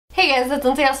Hey guys, it's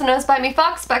Lindsay, also known as By Me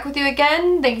Fox, back with you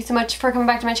again. Thank you so much for coming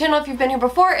back to my channel if you've been here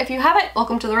before. If you haven't,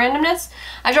 welcome to the randomness.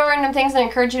 I draw random things and I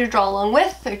encourage you to draw along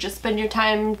with, or just spend your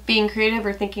time being creative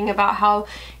or thinking about how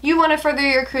you want to further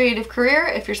your creative career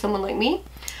if you're someone like me.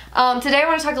 Today I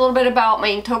want to talk a little bit about my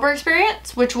Inktober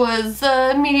experience, which was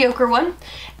a mediocre one,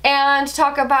 and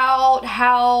talk about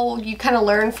how you kind of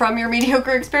learn from your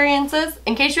mediocre experiences.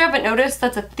 In case you haven't noticed,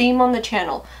 that's a theme on the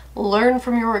channel. Learn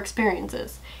from your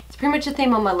experiences. It's pretty much a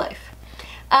theme on my life.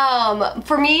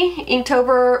 For me,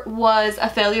 Inktober was a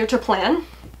failure to plan,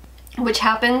 which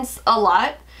happens a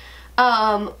lot.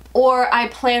 Or I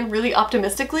plan really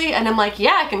optimistically and I'm like,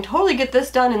 yeah, I can totally get this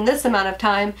done in this amount of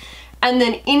time. And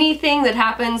then anything that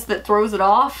happens that throws it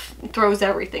off, throws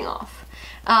everything off.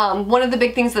 One of the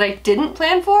big things that I didn't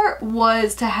plan for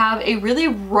was to have a really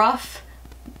rough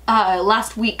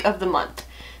last week of the month.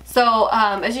 So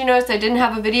as you noticed, I didn't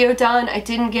have a video done, I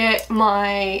didn't get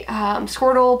my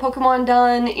Squirtle Pokemon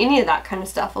done, any of that kind of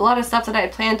stuff. A lot of stuff that I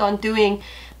had planned on doing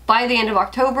by the end of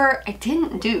October, I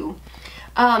didn't do.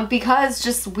 Because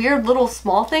just weird little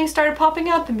small things started popping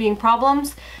up and being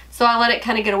problems, so I let it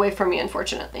kind of get away from me,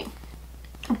 unfortunately.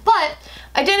 But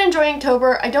I did enjoy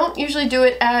Inktober. I don't usually do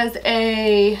it as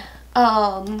a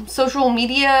social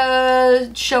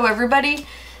media show everybody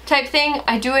type thing.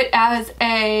 I do it as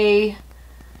a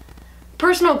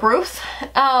personal growth,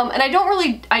 and I don't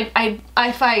really,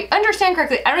 if I understand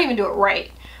correctly, I don't even do it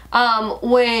right.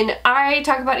 When I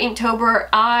talk about Inktober,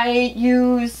 I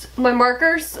use my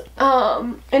markers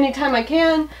anytime I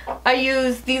can. I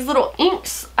use these little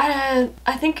inks. I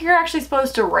think you're actually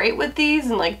supposed to write with these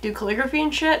and like do calligraphy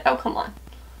and shit. Oh, come on.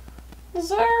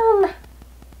 Zerm.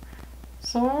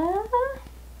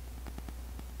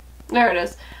 There it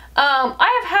is.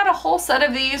 I have had a whole set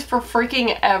of these for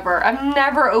freaking ever. I've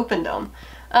never opened them.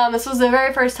 This was the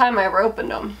very first time I ever opened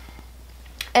them.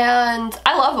 And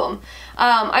I love them.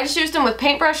 I just used them with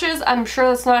paintbrushes. I'm sure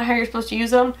that's not how you're supposed to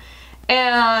use them.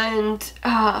 And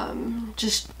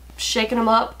just shaking them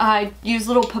up. I use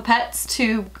little pipettes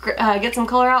to get some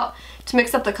color out to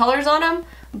mix up the colors on them.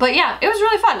 But yeah, it was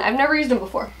really fun. I've never used them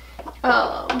before.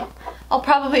 I'll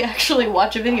probably actually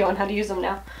watch a video on how to use them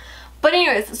now. But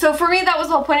anyways, so for me that was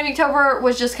the whole point of Inktober,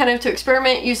 was just kind of to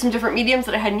experiment, use some different mediums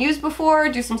that I hadn't used before,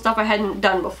 do some stuff I hadn't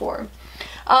done before.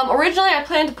 Originally I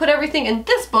planned to put everything in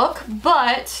this book,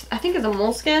 but I think it's a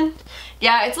moleskin.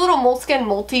 Yeah, it's a little moleskin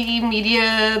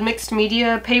multimedia, mixed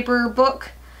media paper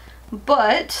book.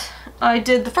 But I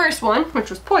did the first one, which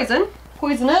was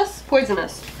poisonous.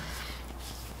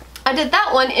 I did that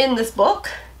one in this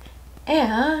book,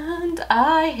 and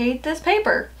I hate this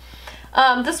paper.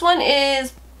 This one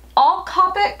is all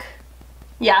Copic.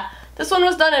 Yeah, this one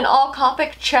was done in all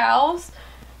Copic chows,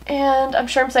 and I'm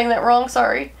sure I'm saying that wrong,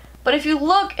 sorry. But if you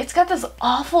look, it's got this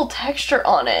awful texture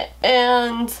on it,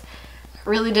 and I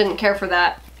really didn't care for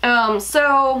that.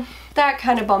 So that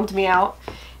kind of bummed me out,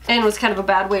 and was kind of a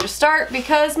bad way to start,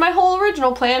 because my whole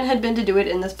original plan had been to do it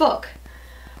in this book.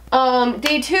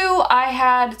 Day 2, I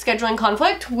had scheduling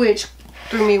conflict, which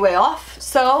threw me way off,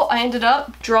 so I ended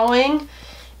up drawing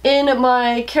in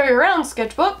my carry-around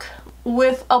sketchbook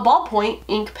with a ballpoint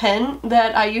ink pen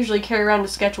that I usually carry around to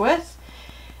sketch with.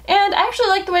 And I actually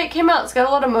like the way it came out. It's got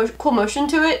a lot of cool motion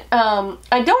to it. I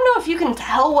don't know if you can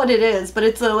tell what it is, but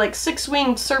it's a like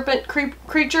six-winged serpent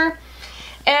creature.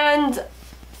 And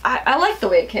I like the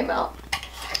way it came out.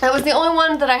 That was the only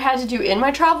one that I had to do in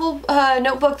my travel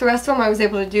notebook. The rest of them I was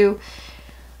able to do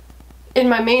in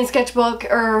my main sketchbook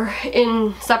or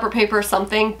in separate paper or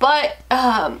something, but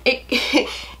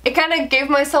it kind of gave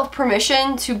myself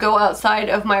permission to go outside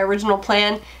of my original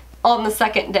plan on the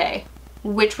second day,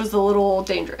 which was a little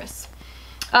dangerous.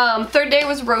 Third day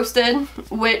was roasted,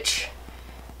 which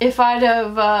if I'd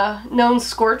have known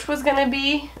scorch was gonna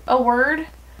be a word,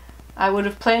 I would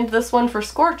have planned this one for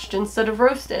scorched instead of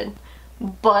roasted.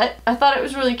 But I thought it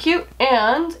was really cute,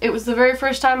 and it was the very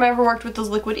first time I ever worked with those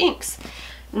liquid inks.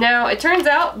 Now, it turns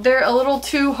out they're a little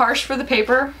too harsh for the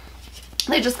paper.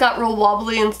 They just got real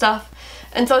wobbly and stuff.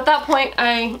 And so at that point,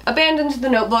 I abandoned the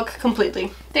notebook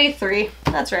completely. Day 3,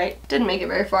 that's right, didn't make it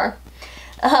very far.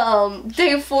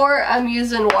 Day 4, I'm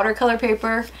using watercolor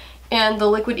paper and the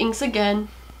liquid inks again.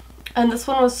 And this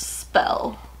one was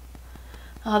Spell.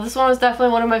 This one was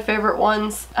definitely one of my favorite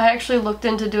ones. I actually looked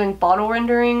into doing bottle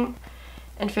rendering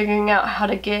and figuring out how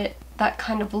to get that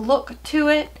kind of look to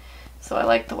it. So I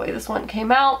like the way this one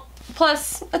came out.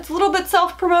 Plus, it's a little bit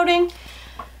self-promoting,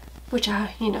 which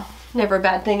you know, never a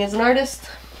bad thing as an artist.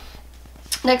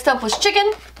 Next up was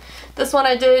Chicken. This one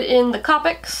I did in the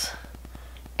Copics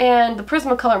and the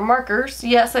Prismacolor markers.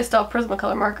 Yes, I still have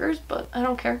Prismacolor markers, but I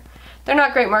don't care. They're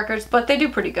not great markers, but they do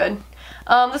pretty good.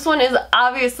 This one is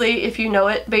obviously, if you know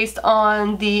it, based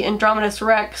on the Andromedus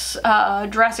Rex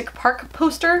Jurassic Park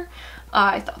poster.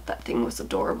 I thought that thing was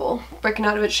adorable, breaking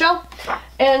out of its shell.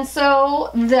 And so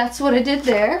that's what I did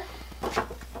there.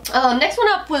 Next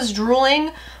one up was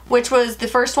drooling, which was the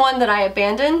first one that I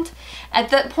abandoned. At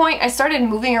that point, I started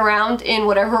moving around in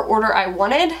whatever order I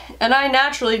wanted, and I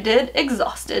naturally did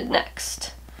exhausted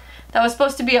next. That was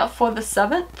supposed to be up for the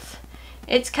 7th.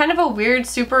 It's kind of a weird,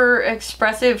 super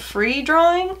expressive free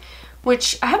drawing,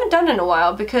 which I haven't done in a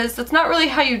while because that's not really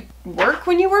how you work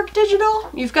when you work digital.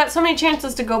 You've got so many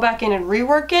chances to go back in and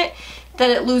rework it that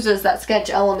it loses that sketch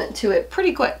element to it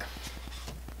pretty quick.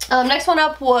 Next one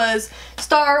up was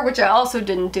Star, which I also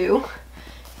didn't do.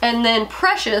 And then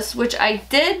Precious, which I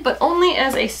did, but only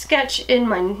as a sketch in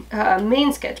my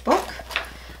main sketchbook,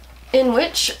 in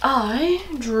which I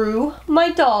drew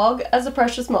my dog as a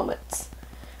precious moment,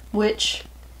 which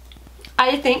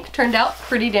I think turned out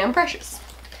pretty damn precious.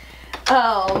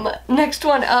 Next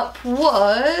one up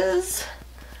was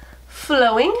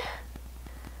Flowing.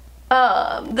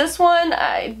 This one,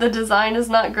 the design is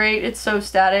not great. It's so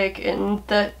static, and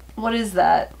what is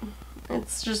that?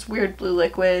 It's just weird blue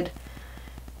liquid.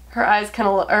 Her eyes kind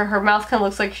of, or her mouth kind of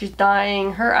looks like she's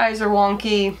dying. Her eyes are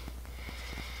wonky.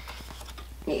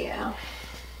 Yeah.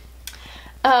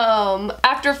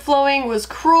 After Flowing was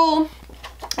Cruel.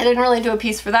 I didn't really do a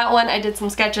piece for that one. I did some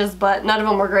sketches, but none of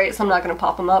them were great, so I'm not going to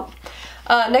pop them up.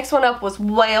 Next one up was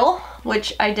Whale,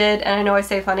 which I did, and I know I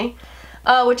say funny,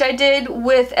 which I did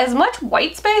with as much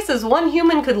white space as one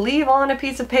human could leave on a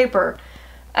piece of paper.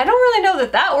 I don't really know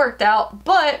that that worked out,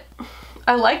 but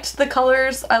I liked the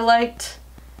colors, I liked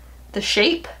the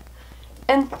shape,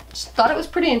 and just thought it was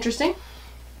pretty interesting.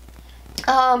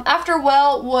 After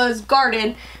Well was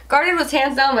Guarded. Guarded was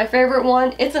hands down my favorite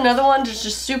one. It's another one that's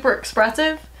just super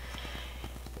expressive.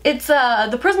 It's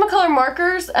the Prismacolor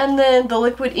markers and then the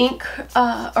liquid ink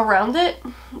around it.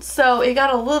 So it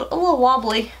got a little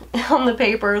wobbly on the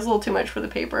paper. It was a little too much for the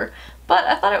paper. But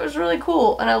I thought it was really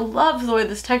cool, and I loved the way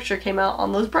this texture came out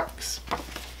on those bricks.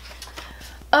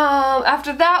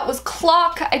 After that was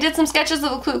Clock. I did some sketches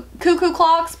of the cuckoo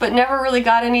clocks, but never really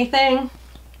got anything.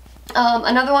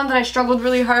 Another one that I struggled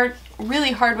really hard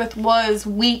with was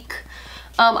Weak.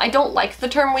 I don't like the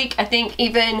term weak. I think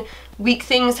even weak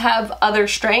things have other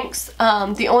strengths.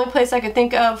 The only place I could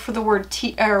think of for the word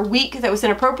weak that was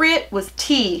inappropriate was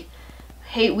tea. I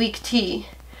hate weak tea.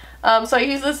 So I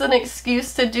use this as an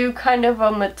excuse to do kind of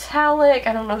a metallic,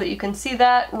 I don't know that you can see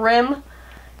that, rim,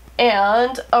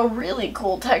 and a really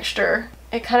cool texture.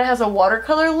 It kind of has a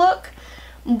watercolor look,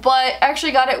 but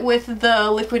actually got it with the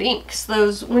liquid inks,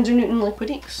 those Winsor Newton liquid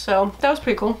inks, so that was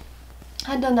pretty cool.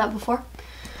 I'd done that before.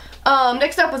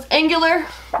 Next up was Angular.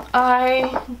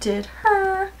 I did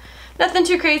her. Nothing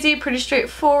too crazy, pretty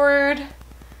straightforward.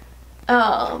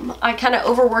 I kind of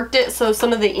overworked it, so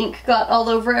some of the ink got all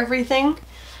over everything.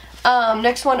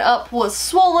 Next one up was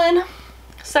Swollen.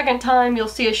 Second time you'll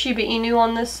see a Shiba Inu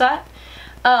on this set.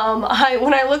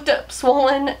 When I looked up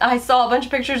Swollen, I saw a bunch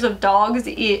of pictures of dogs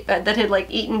that had like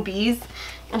eaten bees,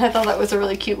 and I thought that was a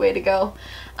really cute way to go.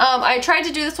 I tried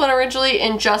to do this one originally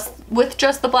with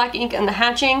just the black ink and the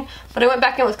hatching, but I went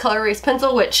back in with color erase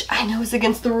pencil, which I know is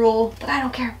against the rule, but I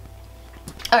don't care.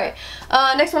 Alright,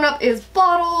 next one up is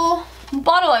Bottle.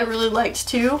 Bottle I really liked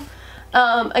too.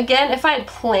 Again, if I had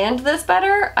planned this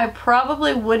better, I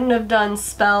probably wouldn't have done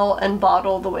Spell and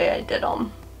Bottle the way I did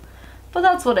them. But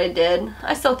that's what I did.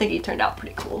 I still think he turned out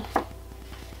pretty cool.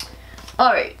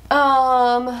 Alright,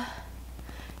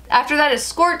 after that is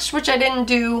Scorched, which I didn't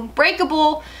do.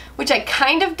 Breakable, which I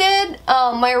kind of did.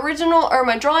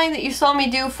 My drawing that you saw me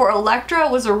do for Electra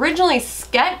was originally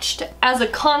sketched as a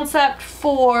concept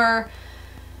for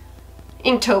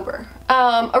Inktober.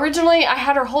 Originally I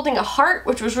had her holding a heart,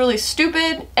 which was really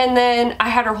stupid, and then I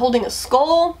had her holding a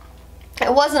skull.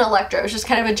 It wasn't Electra, it was just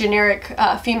kind of a generic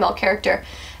female character.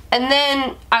 And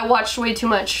then I watched way too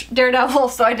much Daredevil,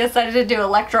 so I decided to do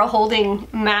Electra holding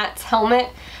Matt's helmet.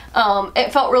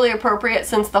 It felt really appropriate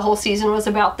since the whole season was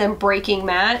about them breaking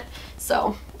Matt,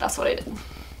 so that's what I did.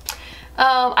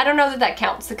 I don't know that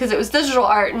counts because it was digital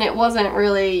art and it wasn't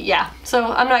really, yeah, so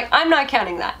I'm not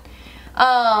counting that.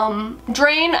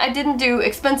 Drain I didn't do,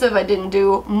 Expensive I didn't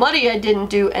do, Muddy I didn't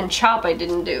do, and Chop I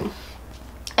didn't do.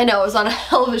 I know, I was on a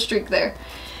hell of a streak there.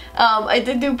 I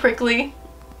did do Prickly.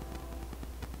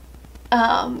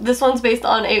 This one's based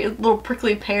on a little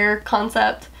prickly pear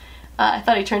concept. I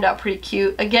thought he turned out pretty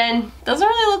cute. Again, doesn't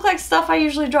really look like stuff I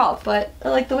usually draw, but I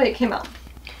like the way it came out.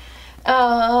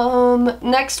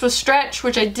 Next was Stretch,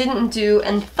 which I didn't do,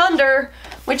 and Thunder,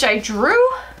 which I drew.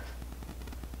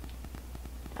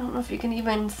 I don't know if you can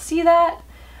even see that.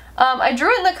 I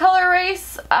drew it in the color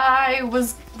erase. I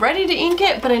was ready to ink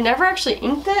it, but I never actually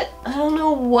inked it. I don't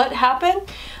know what happened.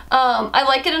 I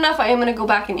like it enough. I am going to go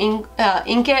back and ink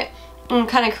it and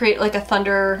kind of create like a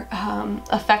thunder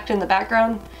effect in the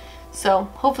background. So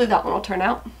hopefully that one will turn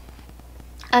out.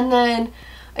 And then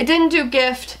I didn't do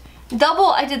gift. Double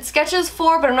I did sketches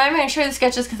for, but I'm not even going to show you the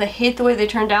sketches because I hate the way they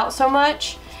turned out so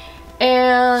much.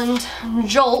 And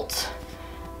Jolt,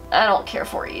 I don't care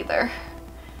for either.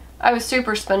 I was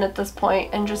super spent at this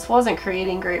point and just wasn't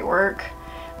creating great work.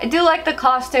 I do like the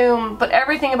costume, but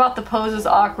everything about the pose is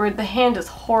awkward. The hand is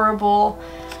horrible.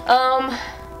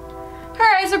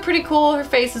 Her eyes are pretty cool. Her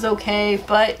face is okay,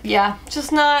 but yeah,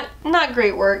 just not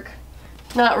great work.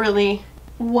 Not really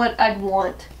what I'd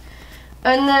want.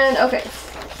 And then, okay,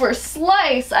 for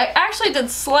Slice, I actually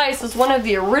did Slice as one of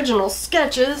the original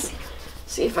sketches.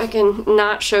 See if I can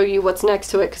not show you what's next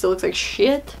to it because it looks like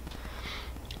shit.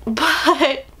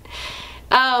 But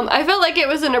I felt like it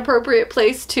was an appropriate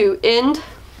place to end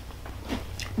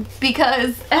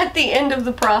because at the end of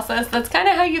the process, that's kind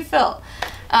of how you felt.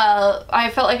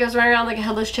 I felt like I was running around like a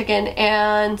headless chicken,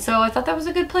 and so I thought that was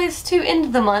a good place to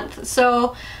end the month.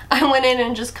 So I went in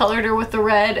and just colored her with the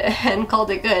red and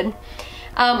called it good.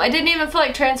 I didn't even feel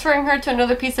like transferring her to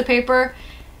another piece of paper.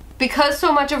 Because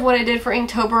so much of what I did for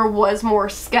Inktober was more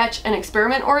sketch and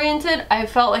experiment oriented, I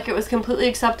felt like it was completely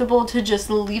acceptable to just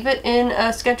leave it in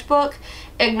a sketchbook,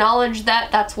 acknowledge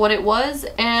that that's what it was,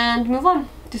 and move on.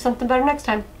 Do something better next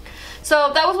time.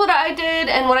 So that was what I did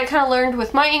and what I kind of learned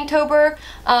with my Inktober.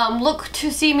 Look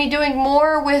to see me doing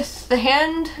more with the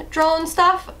hand-drawn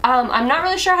stuff. I'm not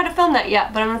really sure how to film that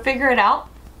yet, but I'm going to figure it out.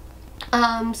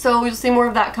 So you'll see more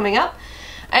of that coming up.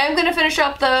 I am going to finish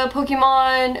up the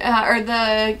Pokemon, or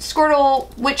the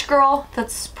Squirtle Witch Girl.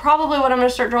 That's probably what I'm going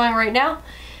to start drawing right now.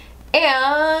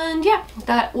 And yeah,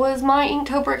 that was my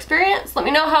Inktober experience. Let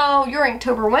me know how your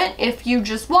Inktober went. If you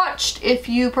just watched, if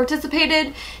you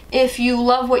participated, if you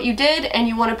love what you did and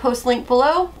you want to post link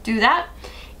below, do that.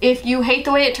 If you hate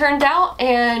the way it turned out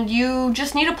and you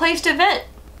just need a place to vent,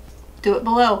 do it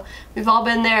below. We've all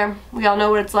been there. We all know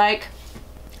what it's like.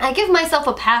 I give myself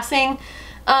a passing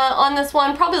on this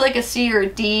one, probably like a C or a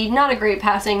D, not a great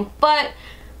passing, but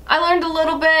I learned a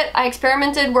little bit. I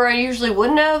experimented where I usually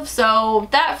wouldn't have, so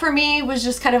that for me was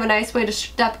just kind of a nice way to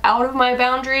step out of my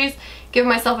boundaries, give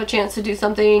myself a chance to do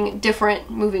something different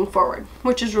moving forward,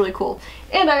 which is really cool.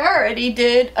 And I already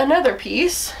did another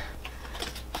piece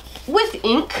with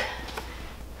ink.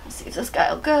 Let's see if this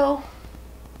guy will go.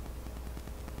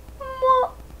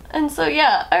 And so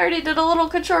yeah, I already did a little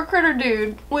couture critter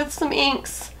dude with some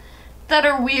inks that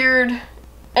are weird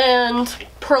and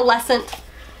pearlescent.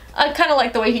 I kind of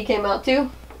like the way he came out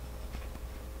too.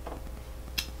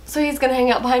 So he's gonna hang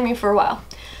out behind me for a while.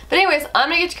 But anyways, I'm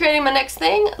gonna get to creating my next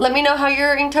thing. Let me know how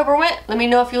your Inktober went. Let me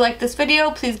know if you liked this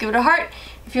video. Please give it a heart.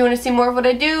 If you want to see more of what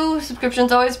I do,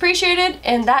 subscription's always appreciated.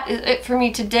 And that is it for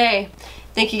me today.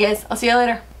 Thank you guys. I'll see you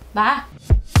later. Bye.